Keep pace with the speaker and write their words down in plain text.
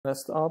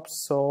messed up,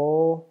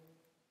 so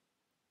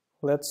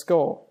let's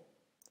go.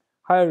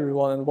 Hi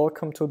everyone and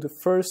welcome to the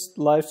first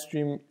live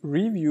stream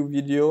review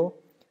video.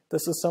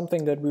 This is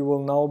something that we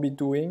will now be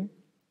doing.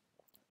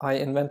 I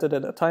invented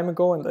it a time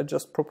ago and I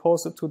just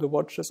proposed it to the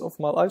watchers of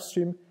my live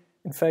stream.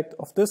 In fact,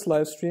 of this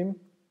live stream.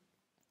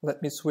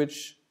 Let me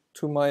switch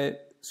to my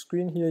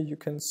screen here. You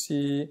can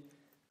see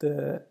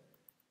the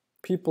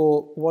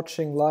people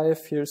watching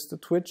live. Here's the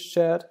Twitch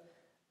chat.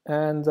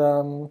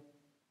 And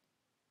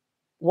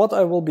what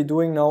I will be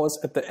doing now is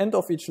at the end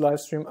of each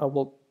live stream, I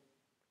will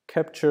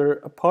capture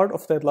a part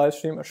of that live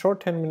stream, a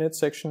short 10-minute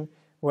section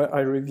where I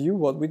review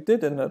what we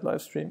did in that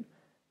live stream.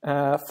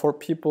 For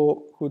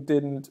people who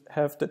didn't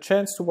have the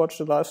chance to watch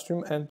the live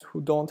stream and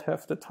who don't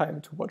have the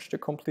time to watch the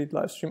complete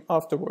live stream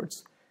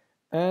afterwards.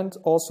 And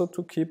also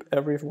to keep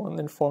everyone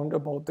informed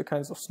about the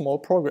kinds of small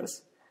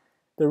progress.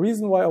 The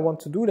reason why I want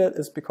to do that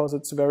is because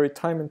it's very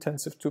time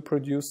intensive to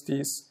produce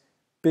these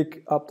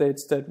big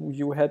updates that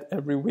you had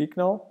every week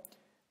now.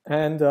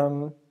 And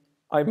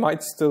I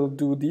might still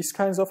do these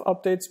kinds of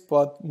updates,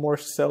 but more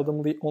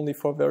seldomly only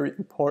for very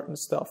important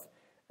stuff.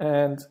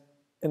 And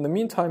in the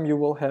meantime, you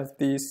will have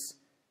these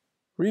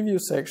review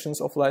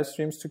sections of live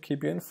streams to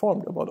keep you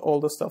informed about all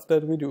the stuff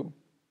that we do.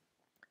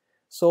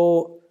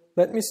 So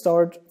let me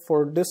start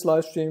for this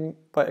live stream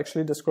by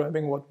actually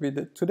describing what we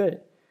did today.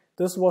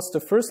 This was the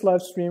first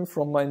live stream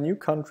from my new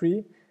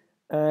country,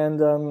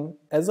 and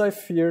as I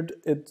feared,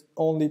 it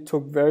only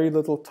took very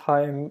little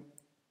time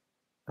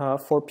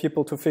for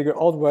people to figure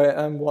out where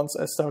I am once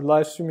I start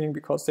live streaming,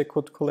 because they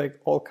could collect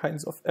all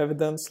kinds of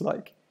evidence.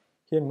 Like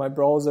here in my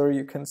browser,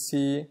 you can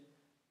see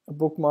a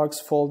bookmarks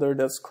folder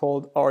that's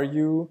called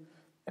RU,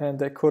 and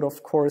they could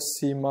of course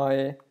see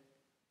my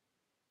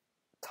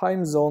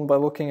time zone by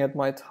looking at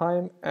my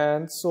time.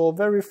 And so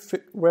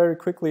very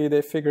quickly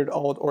they figured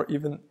out, or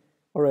even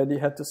already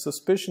had the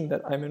suspicion,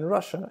 that I'm in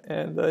Russia.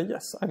 And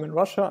yes, I'm in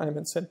Russia. I'm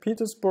in St.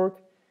 Petersburg.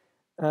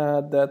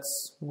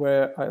 That's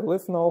where I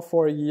live now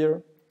for a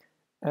year.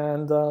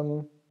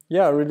 And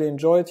yeah, I really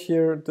enjoyed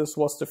here. This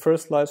was the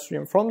first live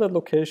stream from that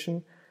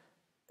location.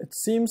 It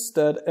seems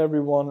that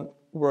everyone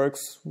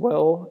works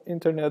well.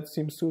 Internet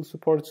seems to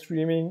support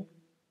streaming.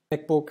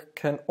 MacBook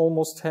can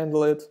almost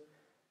handle it.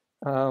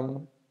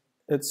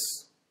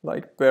 It's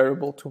like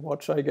bearable to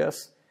watch, I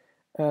guess.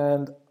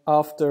 And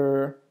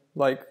after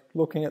like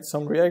looking at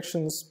some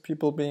reactions,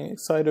 people being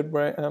excited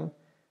where I am,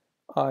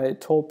 I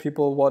told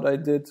people what I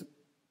did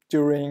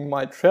during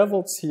my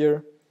travels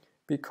here,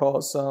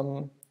 because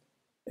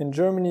in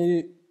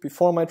Germany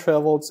before my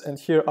travels and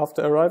here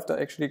after I arrived, I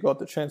actually got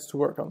the chance to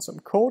work on some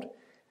code.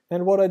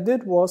 And what I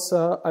did was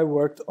I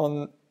worked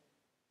on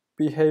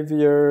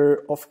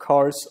behavior of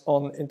cars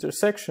on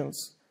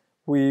intersections.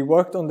 We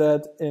worked on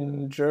that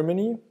in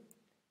Germany.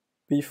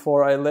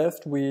 Before I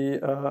left, we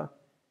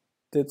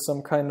did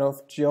some kind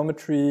of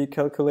geometry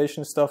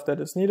calculation stuff that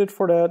is needed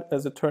for that.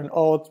 As it turned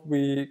out,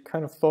 we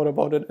kind of thought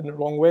about it in the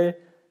wrong way,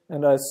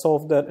 and I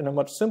solved that in a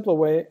much simpler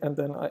way, and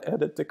then I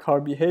added the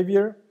car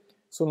behavior.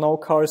 So now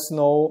cars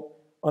know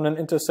on an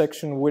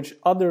intersection which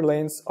other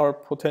lanes are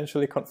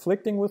potentially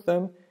conflicting with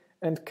them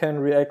and can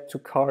react to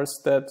cars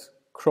that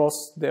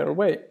cross their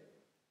way.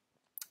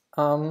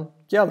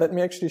 Yeah, let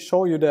me actually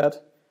show you that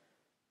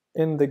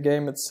in the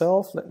game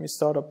itself. Let me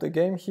start up the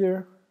game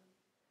here.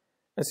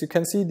 As you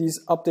can see, these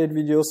update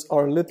videos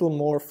are a little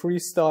more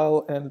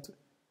freestyle and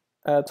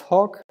ad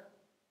hoc.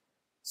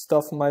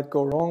 Stuff might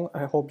go wrong.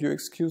 I hope you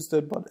excused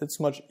it, but it's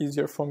much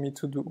easier for me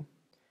to do.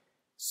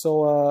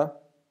 So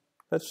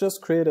let's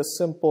just create a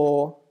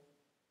simple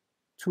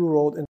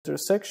two-road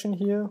intersection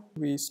here.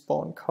 We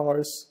spawn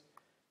cars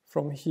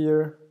from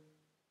here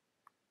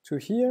to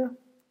here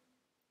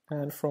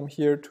and from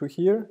here to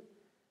here.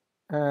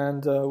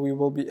 And we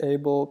will be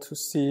able to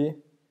see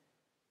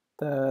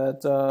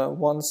that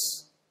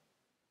once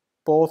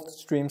both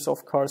streams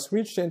of cars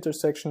reach the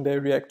intersection, they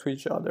react to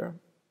each other.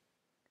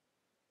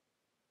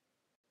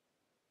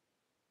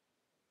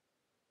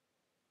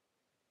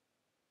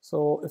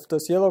 So if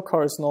this yellow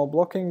car is now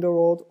blocking the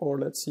road, or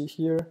let's see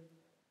here,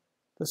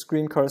 this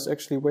green car is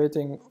actually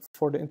waiting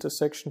for the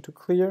intersection to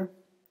clear.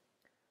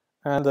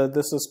 And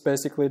this is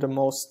basically the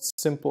most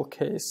simple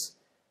case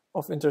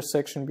of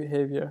intersection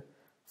behavior.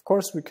 Of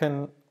course, we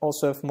can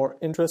also have more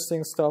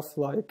interesting stuff,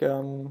 like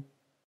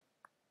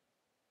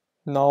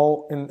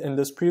now in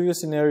this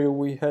previous scenario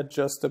we had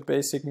just a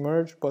basic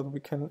merge, but we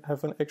can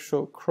have an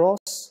actual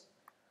cross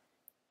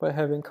by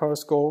having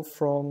cars go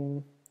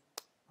from,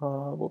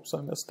 whoops,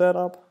 I messed that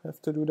up, I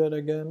have to do that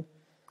again,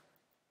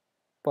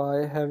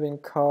 by having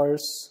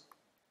cars,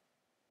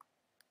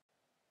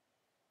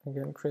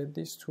 again create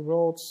these two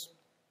roads,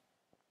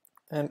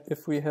 and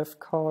if we have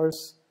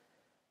cars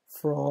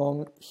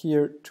from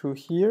here to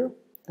here,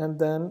 and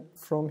then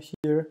from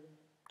here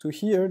to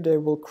here, they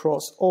will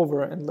cross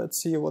over, and let's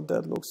see what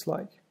that looks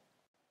like.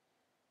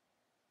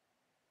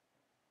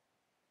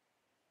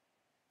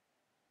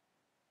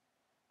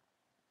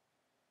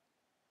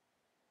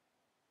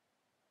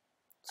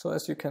 So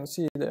as you can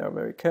see, they are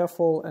very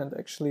careful and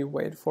actually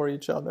wait for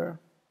each other.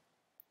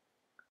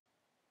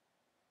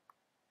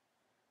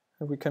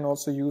 And we can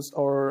also use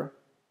our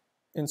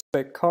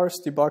inspect cars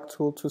debug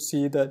tool to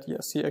see that,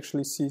 yes, he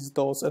actually sees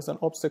those as an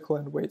obstacle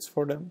and waits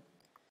for them.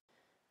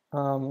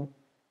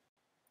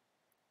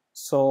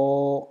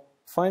 So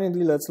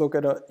finally, let's look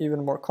at an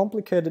even more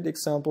complicated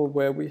example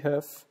where we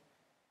have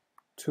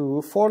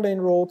two 4-lane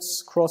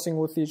roads crossing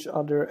with each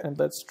other, and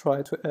let's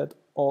try to add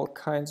all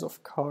kinds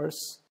of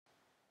cars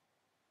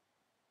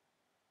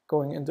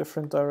going in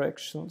different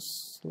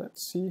directions.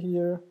 Let's see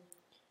here.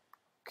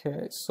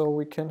 Okay, so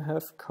we can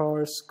have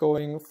cars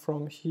going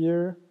from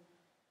here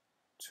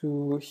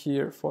to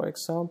here, for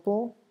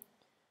example.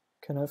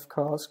 We can have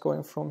cars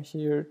going from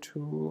here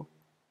to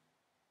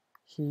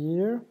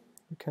here.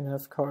 We can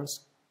have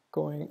cars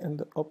going in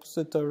the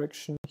opposite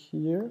direction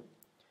here.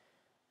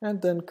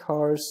 And then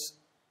cars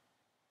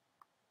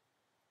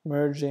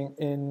merging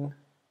in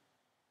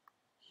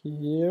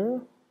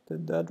here.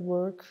 Did that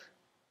work?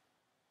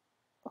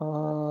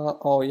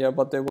 Oh yeah,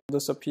 but they will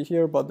disappear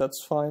here, but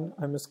that's fine.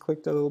 I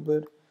misclicked a little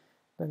bit.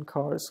 Then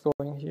cars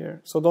going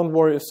here. So don't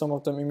worry if some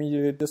of them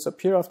immediately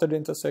disappear after the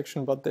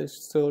intersection, but they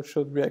still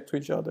should react to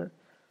each other.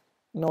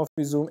 Now if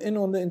we zoom in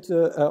on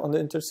the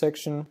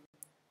intersection,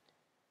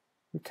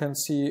 we can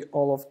see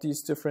all of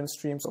these different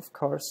streams of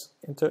cars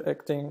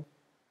interacting,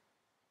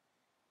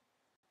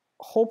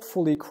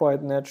 hopefully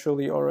quite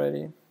naturally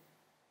already.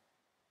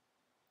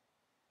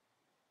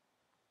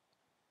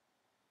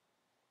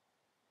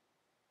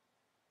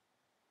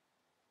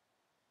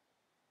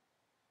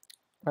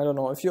 I don't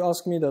know, if you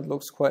ask me, that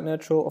looks quite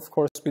natural. Of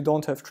course, we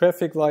don't have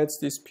traffic lights.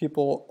 These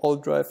people all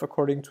drive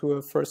according to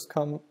a first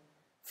come,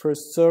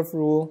 first serve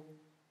rule.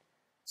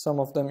 Some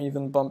of them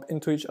even bump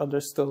into each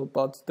other still,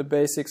 but the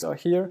basics are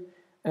here.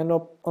 And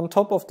on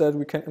top of that,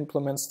 we can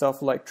implement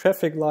stuff like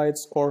traffic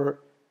lights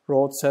or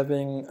roads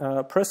having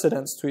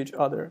precedence to each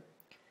other.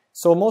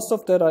 So most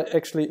of that I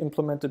actually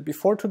implemented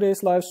before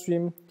today's live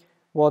stream.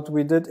 What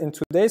we did in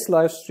today's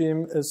live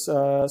stream is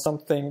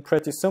something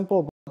pretty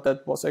simple, but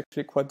that was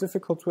actually quite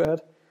difficult to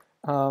add.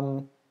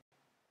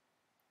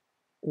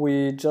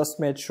 We just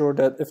made sure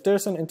that if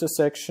there's an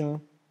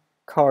intersection,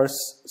 cars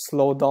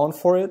slow down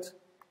for it,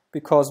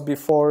 because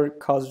before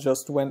cars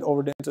just went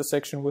over the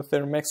intersection with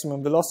their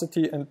maximum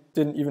velocity and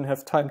didn't even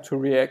have time to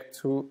react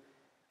to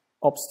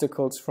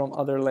obstacles from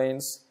other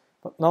lanes.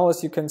 But now,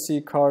 as you can see,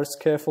 cars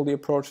carefully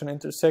approach an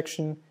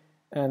intersection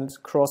and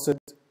cross it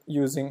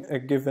using a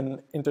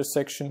given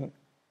intersection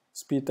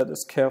speed that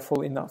is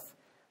careful enough.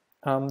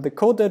 The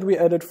code that we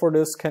added for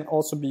this can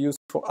also be used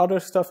for other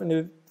stuff in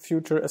the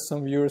future, as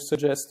some viewers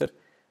suggested.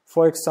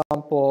 For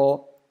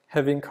example,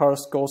 having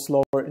cars go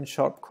slower in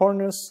sharp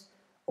corners,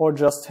 or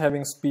just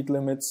having speed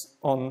limits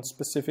on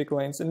specific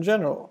lanes in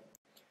general.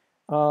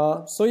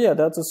 So yeah,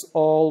 that is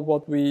all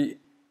what we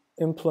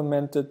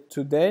implemented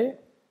today.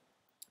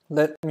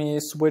 Let me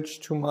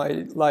switch to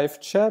my live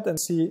chat and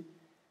see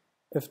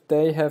if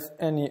they have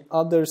any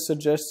other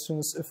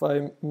suggestions, if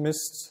I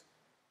missed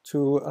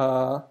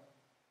to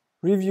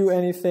review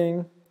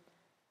anything.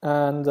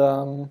 And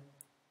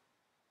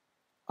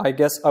I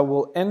guess I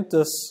will end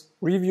this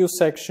review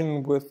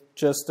section with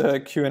just a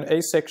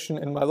Q&A section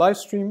in my live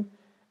stream.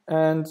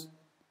 And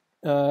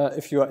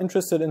if you are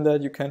interested in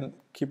that, you can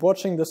keep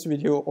watching this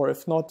video, or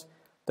if not,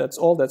 that's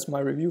all. That's my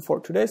review for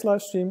today's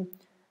live stream.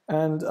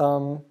 And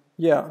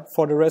yeah,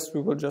 for the rest,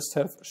 we will just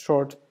have a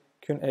short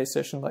Q&A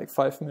session, like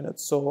 5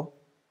 minutes. So,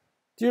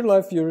 dear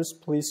live viewers,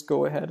 please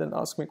go ahead and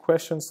ask me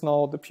questions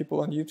now. The people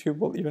on YouTube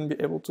will even be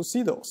able to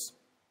see those.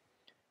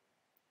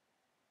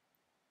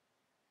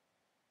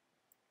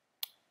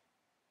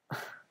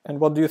 And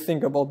what do you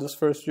think about this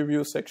first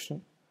review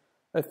section?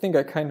 I think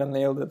I kind of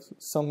nailed it.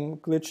 Some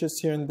glitches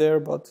here and there,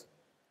 but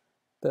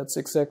that's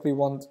exactly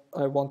what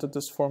I wanted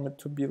this format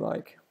to be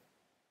like.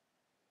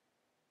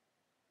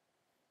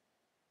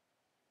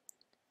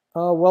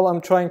 Well,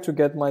 I'm trying to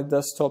get my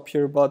desktop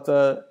here, but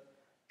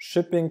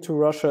shipping to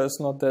Russia is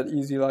not that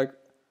easy. Like,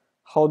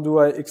 how do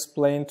I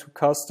explain to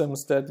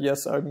customs that,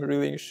 yes, I'm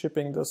really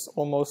shipping this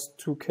almost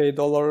 $2K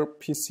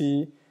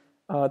PC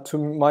to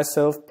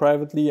myself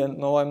privately, and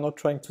no, I'm not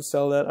trying to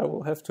sell that. I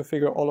will have to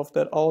figure all of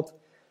that out.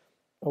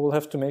 I will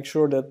have to make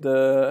sure that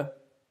the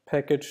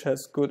package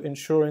has good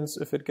insurance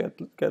if it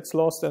gets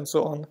lost and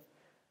so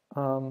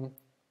on.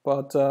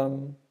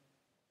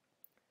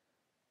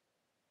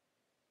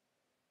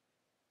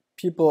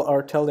 People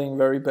are telling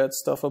very bad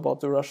stuff about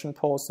the Russian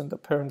post, and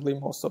apparently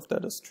most of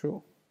that is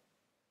true.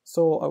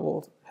 So I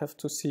will have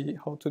to see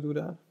how to do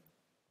that.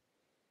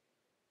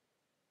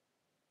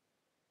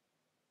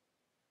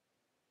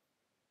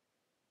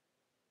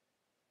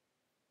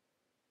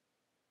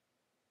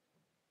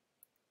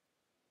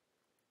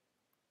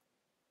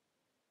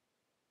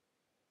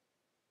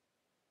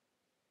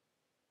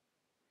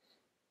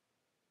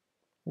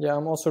 Yeah,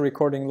 I'm also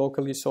recording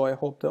locally, so I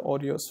hope the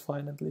audio is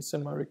fine, at least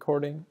in my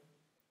recording.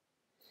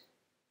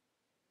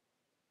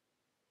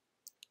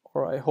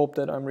 Or I hope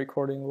that I'm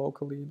recording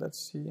locally.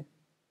 Let's see.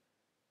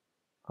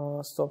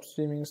 Stop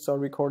streaming,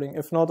 start recording.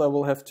 If not, I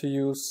will have to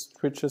use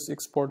Twitch's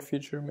export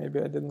feature. Maybe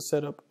I didn't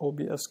set up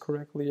OBS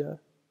correctly yet.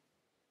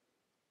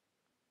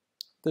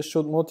 This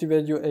should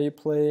motivate you, A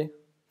play.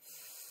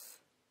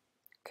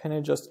 Can I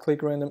just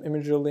click random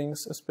imager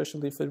links,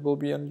 especially if it will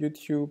be on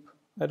YouTube?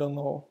 I don't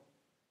know.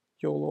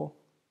 YOLO.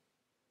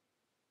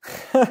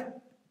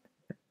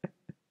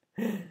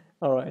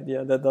 All right,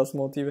 yeah, that does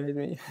motivate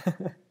me.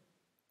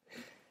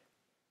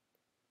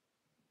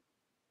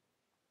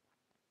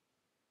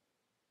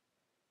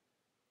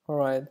 All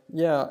right,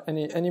 yeah,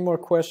 any more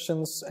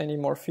questions, any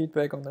more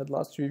feedback on that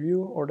last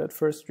review or that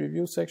first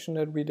review section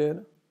that we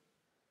did?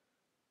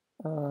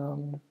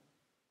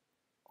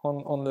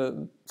 On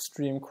the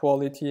stream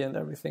quality and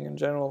everything in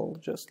general,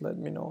 just let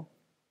me know.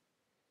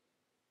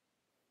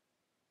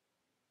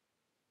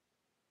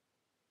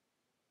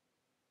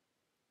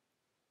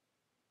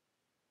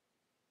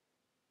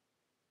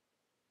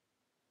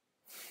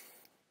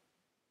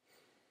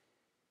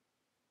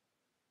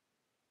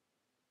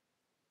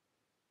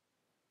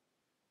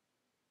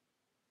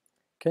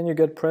 Can you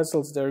get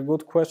pretzels there?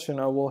 Good question.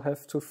 I will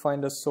have to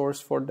find a source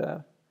for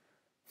that.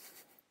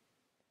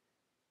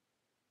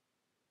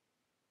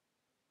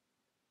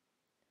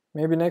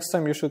 Maybe next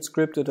time you should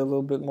script it a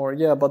little bit more.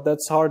 Yeah, but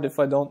that's hard if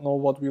I don't know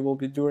what we will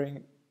be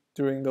doing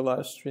during the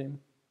live stream.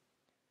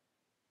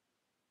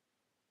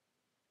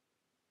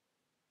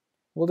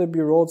 Will there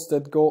be roads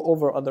that go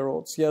over other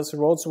roads? Yes,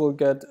 roads will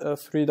get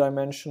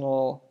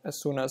three-dimensional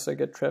as soon as I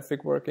get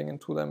traffic working in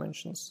 2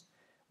 dimensions.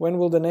 When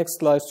will the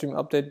next live stream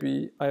update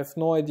be? I have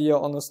no idea,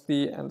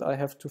 honestly, and I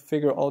have to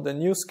figure out a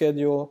new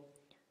schedule.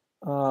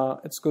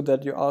 It's good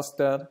that you asked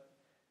that.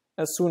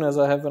 As soon as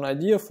I have an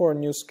idea for a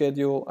new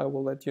schedule, I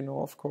will let you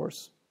know, of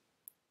course.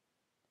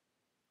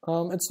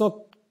 It's not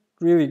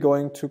really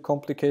going to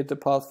complicate the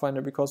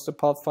Pathfinder because the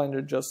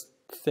Pathfinder just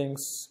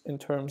thinks in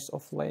terms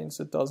of lanes.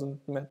 It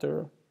doesn't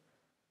matter.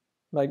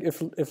 Like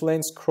if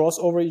lanes cross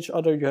over each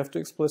other, you have to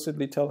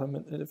explicitly tell him.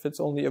 And if it's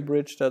only a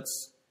bridge,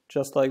 that's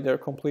just like they're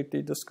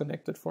completely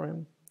disconnected for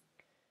him.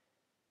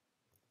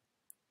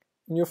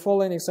 In your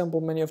 4-lane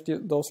example, many of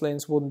those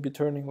lanes wouldn't be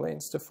turning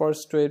lanes. The far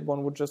straight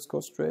one would just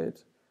go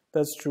straight.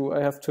 That's true.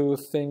 I have to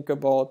think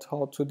about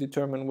how to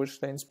determine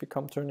which lanes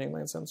become turning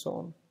lanes and so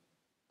on.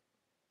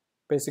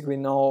 Basically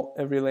now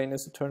every lane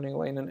is a turning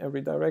lane in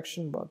every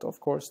direction, but of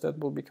course that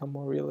will become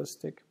more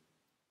realistic.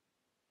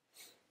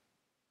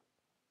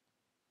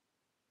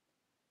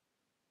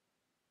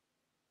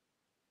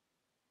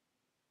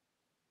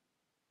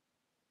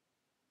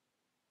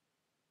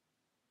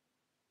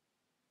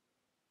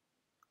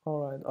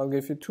 Alright, I'll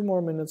give you 2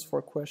 more minutes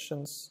for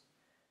questions.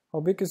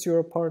 How big is your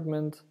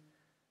apartment?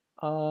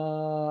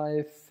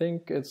 I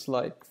think it's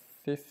like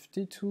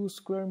 52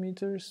 square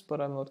meters, but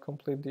I'm not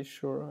completely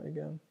sure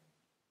again.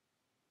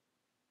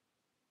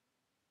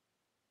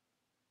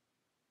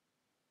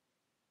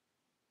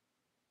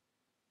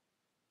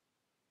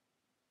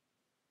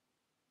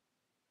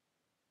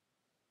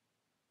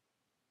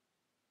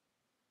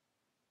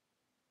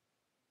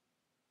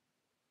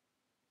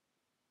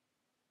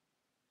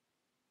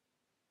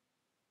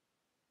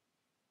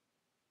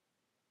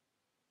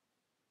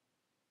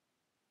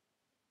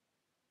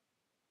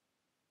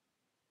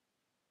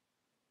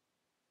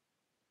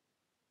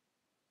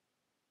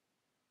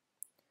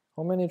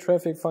 How many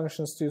traffic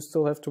functions do you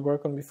still have to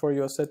work on before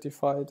you are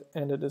satisfied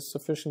and it is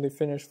sufficiently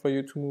finished for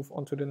you to move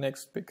on to the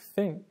next big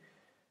thing?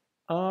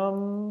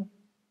 I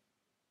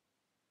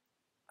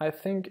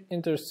think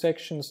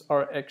intersections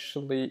are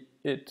actually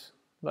it.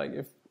 Like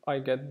if I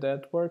get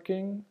that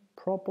working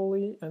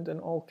properly and in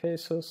all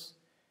cases,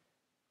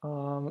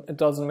 it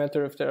doesn't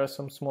matter if there are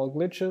some small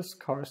glitches,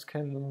 cars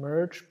can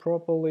merge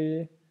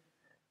properly.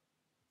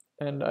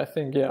 And I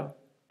think, yeah,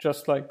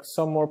 just like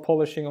some more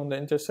polishing on the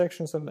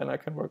intersections and then I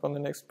can work on the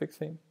next big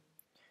thing.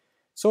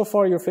 So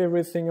far, your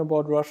favorite thing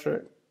about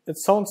Russia? It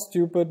sounds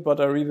stupid, but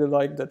I really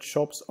like that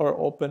shops are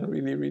open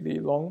really, really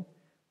long.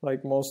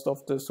 Like most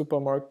of the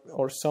supermarket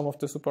or some of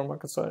the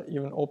supermarkets are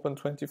even open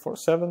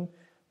 24/7.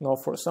 Now,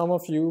 for some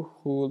of you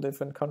who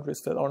live in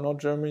countries that are not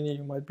Germany,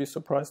 you might be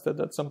surprised that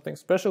that's something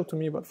special to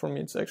me, but for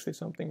me, it's actually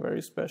something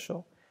very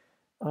special.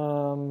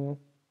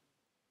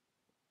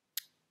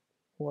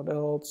 What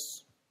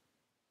else?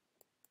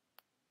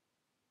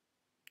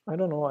 I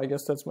don't know, I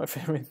guess that's my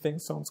favorite thing.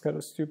 Sounds kind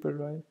of stupid,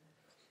 right?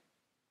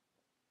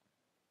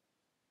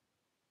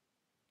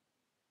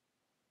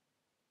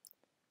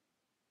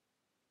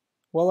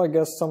 Well, I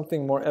guess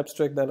something more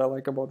abstract that I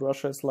like about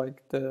Russia is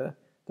like the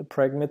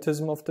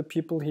pragmatism of the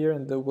people here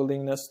and the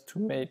willingness to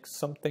make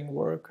something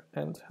work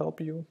and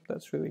help you.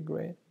 That's really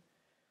great.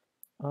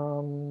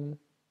 Yeah,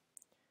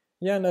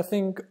 and I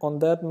think on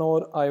that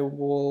note, I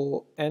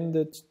will end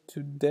it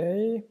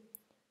today.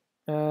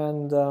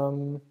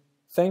 And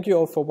thank you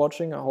all for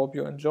watching. I hope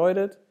you enjoyed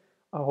it.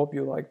 I hope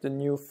you liked the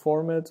new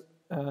format.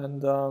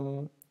 And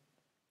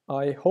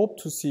I hope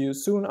to see you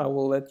soon. I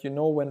will let you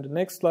know when the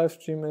next live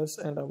stream is.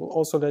 And I will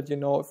also let you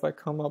know if I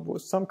come up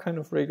with some kind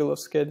of regular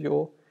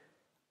schedule.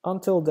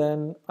 Until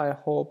then, I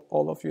hope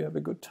all of you have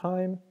a good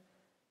time.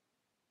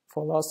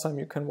 For last time,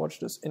 you can watch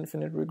this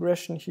infinite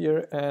regression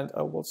here. And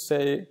I will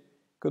say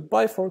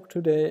goodbye for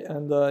today.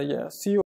 And yeah, see you.